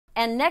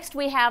And next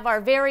we have our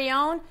very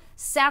own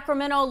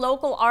Sacramento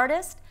local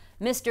artist,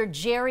 Mr.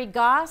 Gerry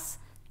Gos.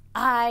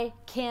 I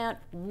can't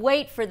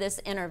wait for this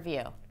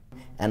interview.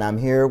 And I'm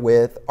here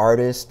with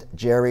artist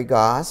Gerry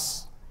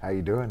Gos. How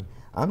you doing?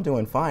 I'm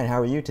doing fine.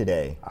 How are you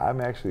today?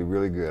 I'm actually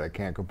really good. I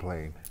can't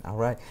complain. All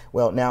right.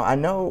 Well, now I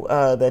know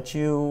that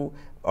you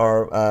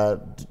are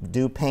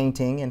do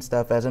painting and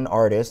stuff as an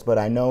artist, but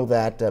I know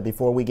that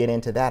before we get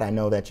into that, I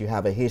know that you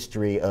have a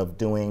history of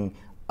doing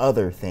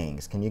other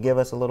things. Can you give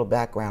us a little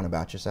background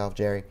about yourself,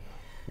 Gerry?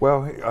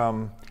 Well,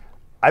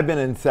 I've been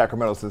in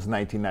Sacramento since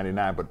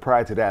 1999, but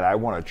prior to that, I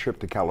won a trip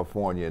to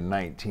California in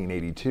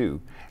 1982,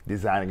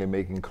 designing and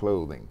making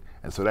clothing.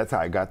 And so that's how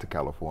I got to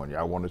California.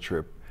 I won a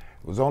trip.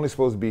 I was only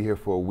supposed to be here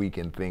for a week,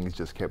 and things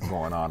just kept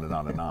going on and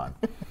on and on.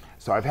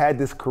 So I've had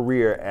this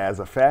career as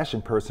a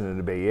fashion person in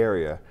the Bay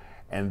Area.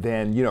 And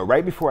then, you know,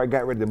 right before I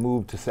got ready to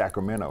move to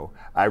Sacramento,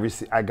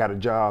 I got a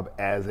job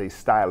as a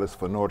stylist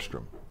for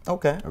Nordstrom.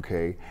 Okay.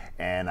 Okay.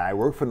 And I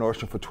worked for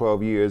Nordstrom for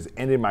 12 years,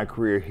 ended my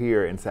career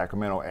here in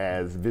Sacramento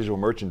as visual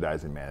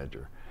merchandising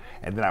manager.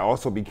 And then I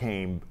also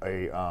became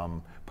a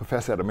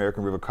professor at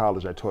American River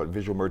College. I taught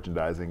visual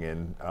merchandising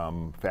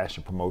and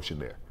fashion promotion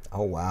there.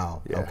 Oh,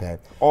 wow. Yeah. Okay.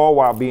 All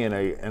while being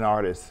an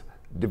artist,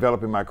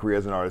 developing my career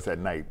as an artist at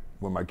night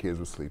when my kids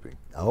were sleeping.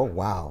 Oh,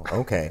 wow.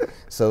 Okay.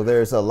 So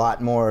there's a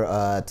lot more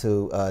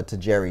to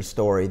Gerry's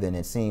story than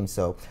it seems.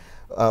 So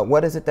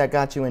what is it that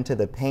got you into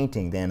the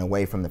painting then,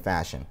 away from the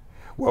fashion?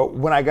 Well,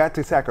 when I got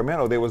to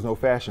Sacramento, there was no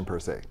fashion per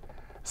se.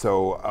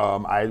 So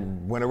I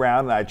went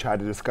around and I tried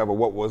to discover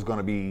what was going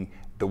to be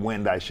the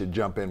wind I should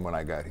jump in when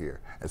I got here.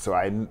 And so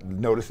I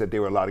noticed that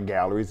there were a lot of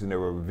galleries and there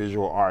were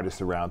visual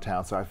artists around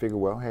town. So I figured,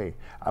 well, hey,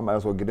 I might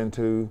as well get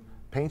into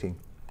painting.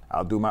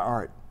 I'll do my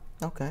art.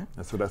 Okay.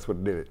 And so that's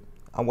what did it.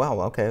 Oh, wow,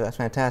 okay, that's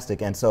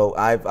fantastic. And so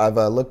I've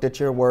looked at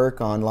your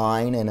work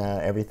online and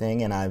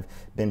everything, and I've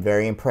been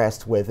very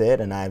impressed with it,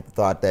 and I've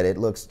thought that it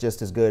looks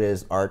just as good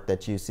as art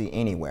that you see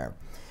anywhere.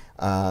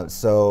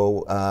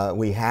 So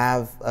we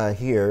have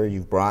here,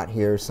 you've brought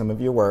here some of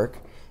your work,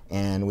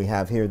 and we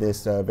have here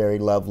this very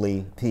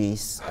lovely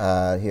piece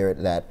here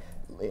that,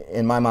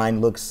 in my mind,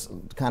 looks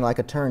kind of like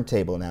a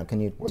turntable now. Can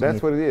you? Well,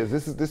 that's what it is.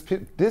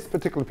 This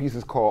particular piece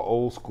is called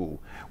Old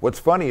School. What's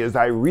funny is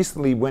I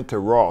recently went to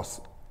Ross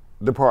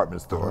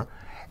department store,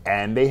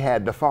 and they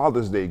had the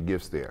Father's Day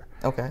gifts there.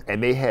 Okay.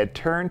 And they had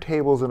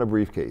turntables in a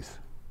briefcase.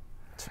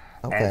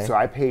 Okay. And so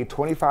I paid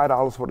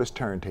 $25 for this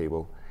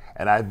turntable,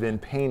 and I've been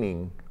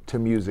painting to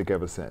music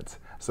ever since.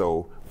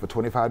 So for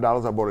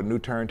 $25, I bought a new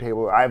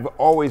turntable. I've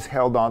always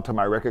held on to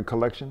my record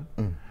collection.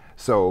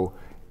 So,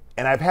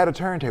 and I've had a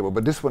turntable,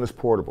 but this one is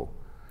portable.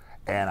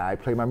 And I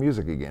play my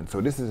music again.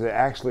 So this is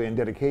actually in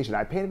dedication.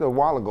 I painted it a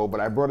while ago, but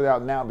I brought it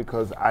out now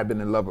because I've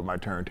been in love with my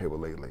turntable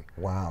lately.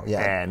 Wow,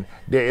 yeah. And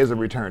there is a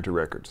return to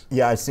records.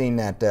 Yeah, I've seen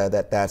that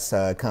that's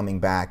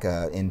coming back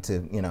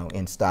into, you know,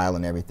 in style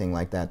and everything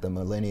like that. The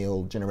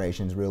millennial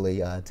generation's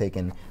really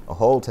taken a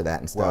hold to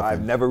that and stuff. Well,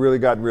 I've never really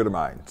gotten rid of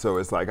mine. So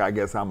it's like, I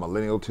guess I'm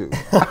millennial too.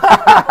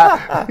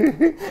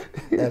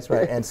 That's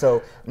right. And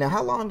so now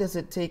how long does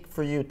it take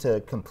for you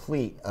to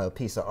complete a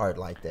piece of art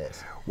like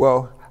this?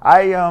 Well,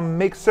 I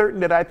make certain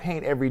that I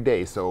paint every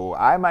day. So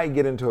I might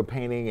get into a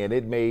painting and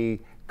it may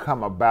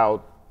come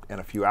about in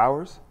a few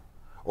hours,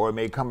 or it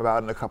may come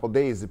about in a couple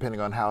days, depending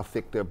on how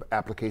thick the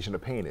application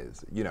of paint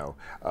is. You know,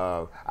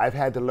 I've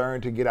had to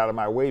learn to get out of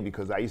my way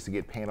because I used to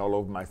get paint all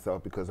over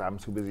myself because I'm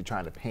too busy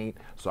trying to paint,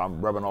 so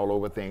I'm rubbing all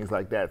over things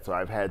like that. So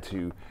I've had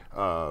to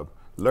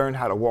learn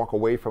how to walk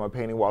away from a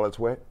painting while it's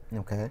wet.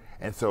 Okay.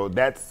 And so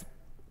that's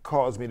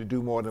caused me to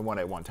do more than one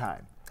at one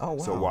time. Oh,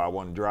 wow. So while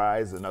one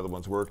dries, another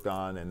one's worked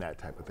on, and that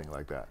type of thing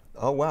like that.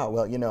 Oh, wow.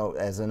 Well, you know,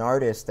 as an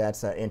artist,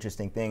 that's an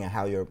interesting thing,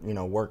 how your, you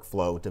know,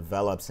 workflow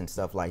develops and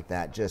stuff like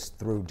that just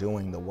through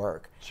doing the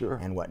work. Sure.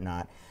 And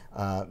whatnot.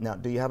 Now,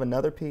 do you have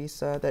another piece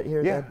that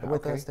here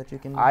with us that you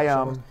can show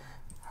us?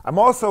 I'm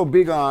also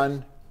big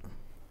on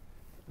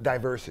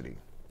diversity.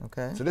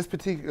 Okay. So this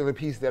particular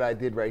piece that I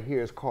did right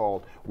here is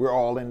called We're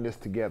All in This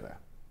Together.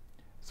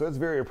 So it's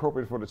very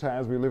appropriate for the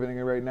times we're living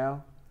in right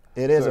now.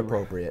 It is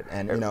appropriate,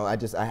 and you know,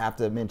 I have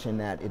to mention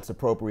that it's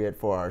appropriate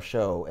for our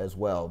show as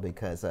well,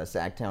 because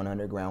SacTown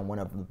Underground, one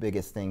of the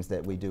biggest things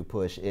that we do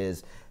push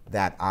is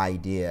that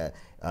idea,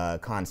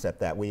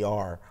 concept that we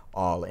are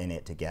all in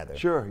it together.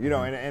 Sure, you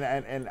know,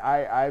 and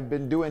I've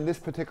been doing this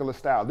particular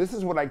style. This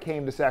is what I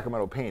came to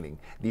Sacramento painting,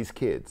 these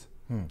kids.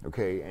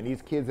 Okay, and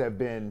these kids have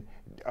been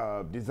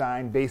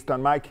designed based on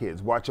my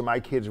kids, watching my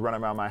kids run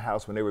around my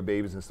house when they were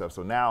babies and stuff.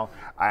 So now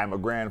I am a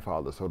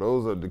grandfather, so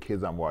those are the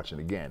kids I'm watching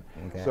again.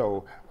 Okay.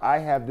 So I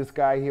have this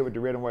guy here with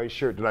the red and white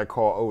shirt that I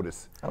call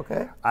Otis.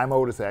 Okay. I'm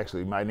Otis,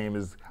 actually. My name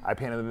is, I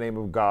painted the name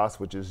of Gos,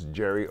 which is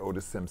Gerry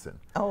Otis Simpson.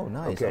 Oh,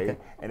 nice. Okay.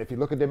 And if you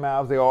look at their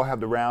mouths, they all have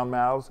the round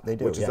mouths, they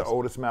do, which is the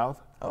Otis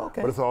mouth. Oh,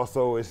 okay. But it's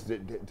also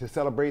to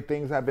celebrate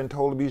things I've been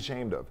told to be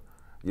ashamed of.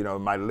 You know,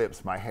 my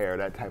lips, my hair,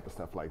 that type of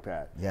stuff like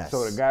that. Yes.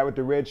 So the guy with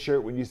the red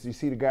shirt, when you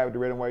see the guy with the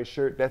red and white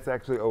shirt, that's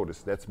actually Otis.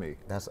 That's me.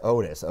 That's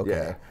Otis, okay.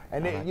 Yeah.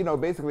 And then, you know,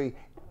 basically,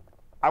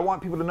 I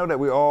want people to know that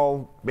we're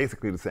all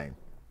basically the same.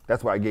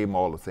 That's why I gave them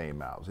all the same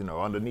mouths. You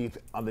know, underneath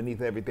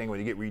everything, when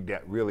you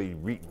get really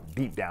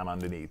deep down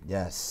underneath,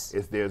 yes,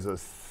 there's a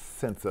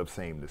sense of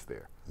sameness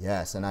there.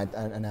 Yes, and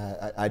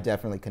I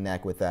definitely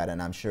connect with that,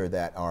 and I'm sure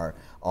that our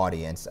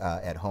audience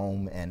at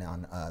home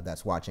and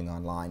that's watching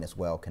online as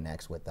well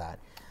connects with that.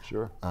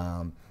 Sure.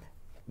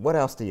 What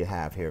else do you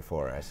have here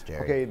for us,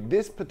 Gerry? Okay,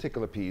 this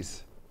particular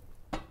piece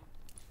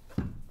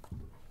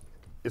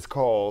is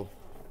called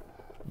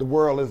 "The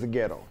World is a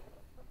Ghetto."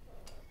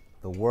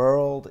 The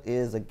world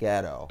is a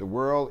ghetto. The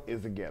world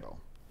is a ghetto.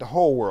 The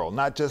whole world,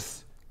 not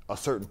just a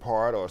certain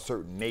part or a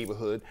certain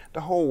neighborhood.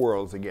 The whole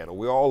world is a ghetto.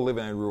 We're all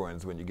living in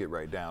ruins when you get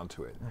right down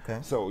to it. Okay.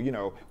 So, you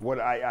know,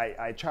 what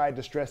I tried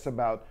to stress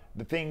about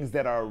the things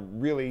that are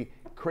really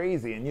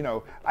crazy. And, you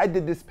know, I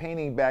did this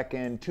painting back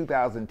in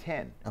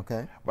 2010.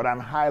 Okay. But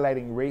I'm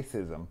highlighting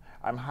racism.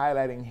 I'm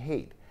highlighting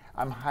hate.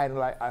 I'm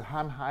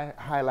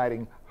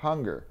highlighting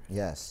hunger.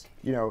 Yes.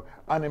 You know,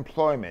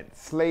 unemployment,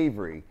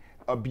 slavery,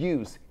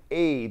 abuse,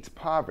 AIDS,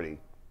 poverty,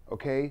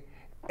 okay?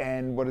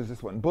 And what is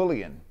this one?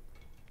 Bullying.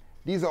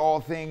 These are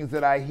all things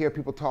that I hear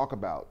people talk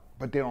about,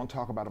 but they don't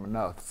talk about them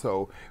enough.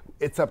 So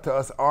it's up to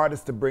us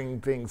artists to bring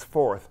things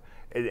forth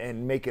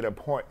and make it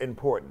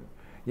important.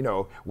 You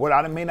know, what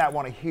I may not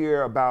want to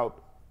hear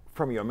about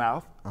from your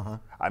mouth,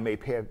 I may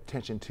pay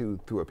attention to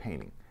through a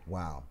painting.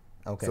 Wow.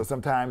 Okay. So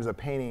sometimes a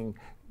painting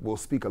will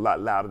speak a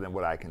lot louder than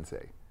what I can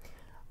say.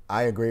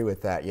 I agree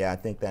with that. Yeah, I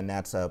think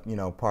that's a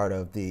part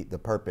of the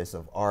purpose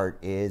of art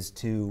is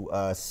to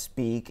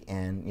speak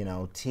and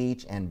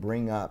teach and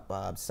bring up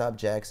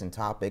subjects and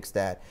topics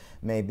that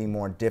may be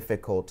more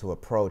difficult to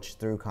approach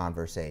through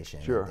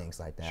conversation Sure. and things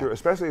like that. Sure,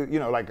 especially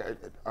like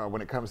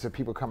when it comes to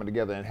people coming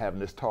together and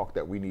having this talk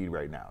that we need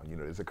right now. You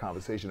know, there's a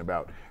conversation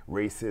about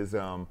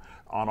racism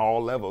on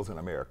all levels in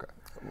America.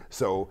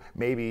 So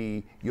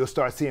maybe you'll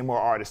start seeing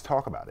more artists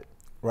talk about it.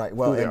 Right.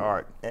 Well, through their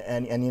art.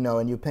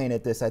 And you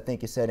painted this, I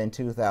think you said, in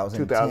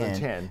 2010.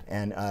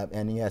 2010.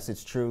 And yes,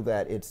 it's true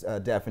that it's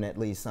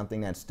definitely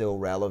something that's still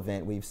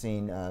relevant. We've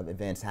seen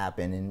events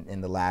happen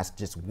in the last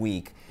just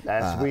week.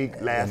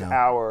 Last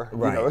hour.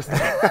 Right. You know,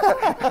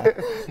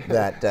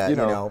 that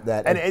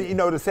that. And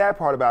the sad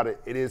part about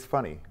it, it is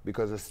funny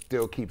because it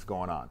still keeps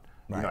going on.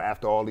 Right. You know,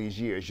 after all these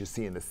years, you're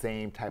seeing the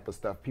same type of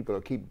stuff. People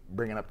will keep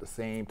bringing up the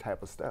same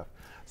type of stuff.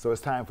 So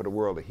it's time for the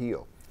world to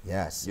heal.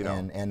 Yes, you know?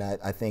 and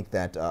I think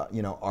that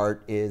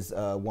art is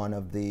one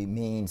of the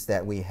means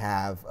that we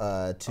have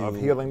to of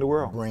healing the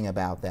world, bring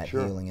about that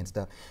Sure. healing and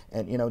stuff.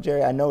 And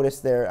Gerry, I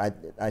noticed there,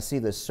 I see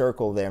the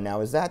circle there. Now,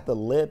 is that the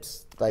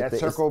lips? Like that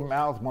circle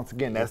mouth, once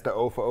again, that's the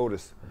O for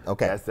Otis.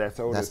 Okay, that's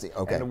Otis.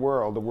 Okay. And the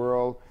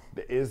world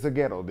is the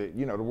ghetto.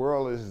 The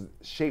world is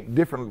shaped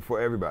differently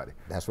for everybody.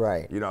 That's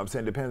right. You know what I'm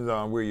saying? Depends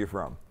on where you're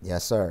from.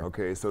 Yes, sir.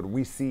 Okay, so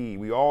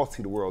we all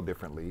see the world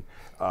differently.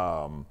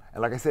 And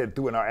like I said,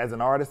 as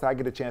an artist, I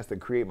get a chance to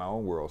create my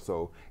own world.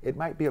 So it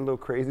might be a little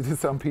crazy to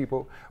some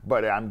people,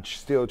 but I'm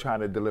still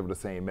trying to deliver the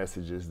same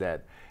messages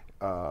that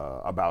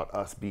about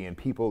us being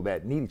people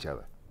that need each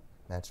other.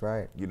 That's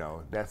right. You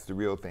know, that's the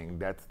real thing.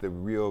 That's the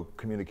real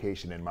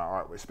communication in my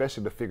art,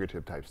 especially the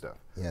figurative type stuff.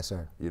 Yes,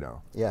 sir. You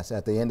know. Yes,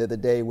 at the end of the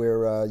day,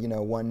 we're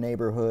one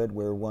neighborhood,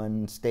 we're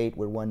one state,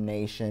 we're one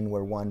nation,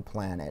 we're one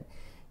planet,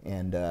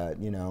 and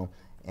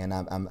and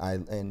I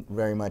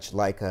very much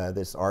like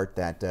this art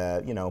that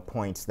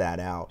points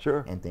that out.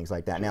 Sure. And things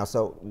like that. Sure. Now,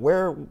 so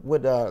where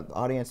would the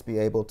audience be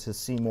able to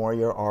see more of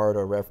your art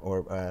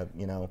or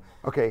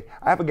Okay,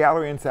 I have a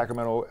gallery in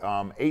Sacramento,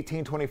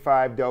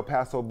 1825 Del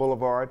Paso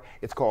Boulevard.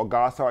 It's called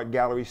Gos Art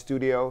Gallery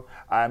Studio.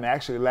 I'm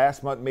actually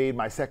last month made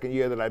my second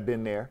year that I've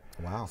been there.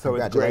 Wow! So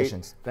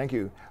congratulations. It's great. Thank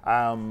you.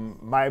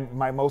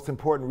 My most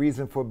important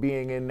reason for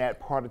being in that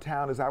part of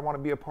town is I want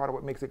to be a part of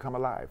what makes it come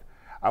alive.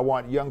 I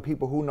want young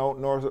people who don't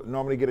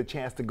normally get a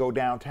chance to go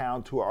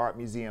downtown to an art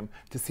museum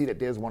to see that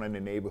there's one in the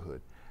neighborhood.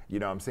 You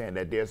know what I'm saying?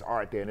 That there's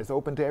art there and it's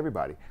open to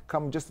everybody.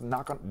 Come just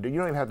knock on, you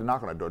don't even have to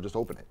knock on the door, just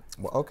open it.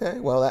 Well, okay,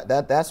 well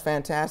that's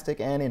fantastic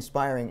and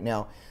inspiring.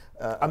 Now,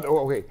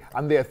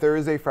 I'm there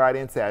Thursday, Friday,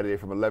 and Saturday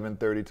from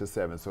 11:30 to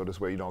 7, so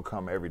this way you don't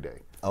come every day.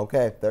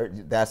 Okay,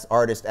 that's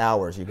artist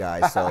hours, you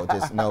guys. So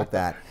just note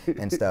that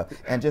and stuff.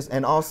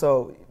 And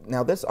also,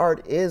 now this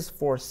art is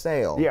for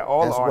sale. Yeah,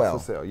 all the art's well.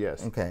 for sale.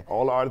 Yes. Okay.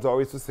 All the art is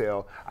always for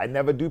sale. I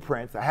never do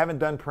prints. I haven't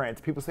done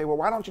prints. People say, well,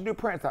 why don't you do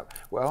prints?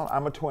 Well,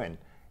 I'm a twin.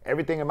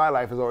 Everything in my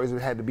life has always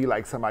had to be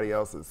like somebody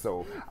else's.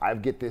 So I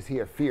get this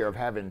here fear of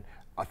having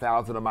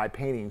 1,000 of my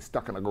paintings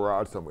stuck in a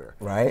garage somewhere.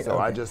 Right. So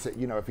okay. I just,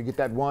 if you get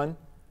that one,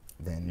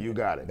 then you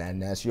got it. Then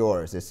that's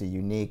yours. It's a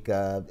unique.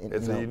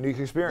 It's a unique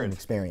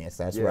experience.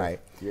 That's yes, right.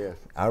 Yes.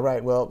 All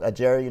right. Well,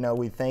 Gerry,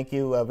 we thank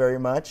you very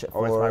much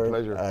for it's my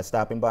pleasure.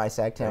 Stopping by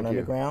SacTown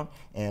Underground,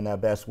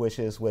 and best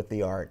wishes with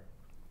the art.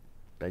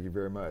 Thank you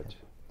very much.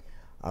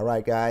 All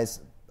right, guys.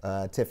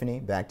 Tiffany,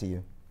 back to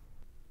you.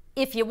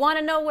 If you want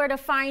to know where to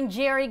find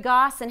Gerry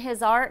Gos and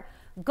his art,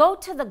 go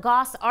to the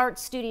Gos Art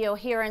Studio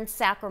here in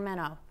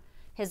Sacramento.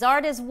 His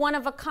art is one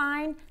of a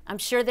kind. I'm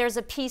sure there's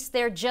a piece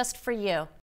there just for you.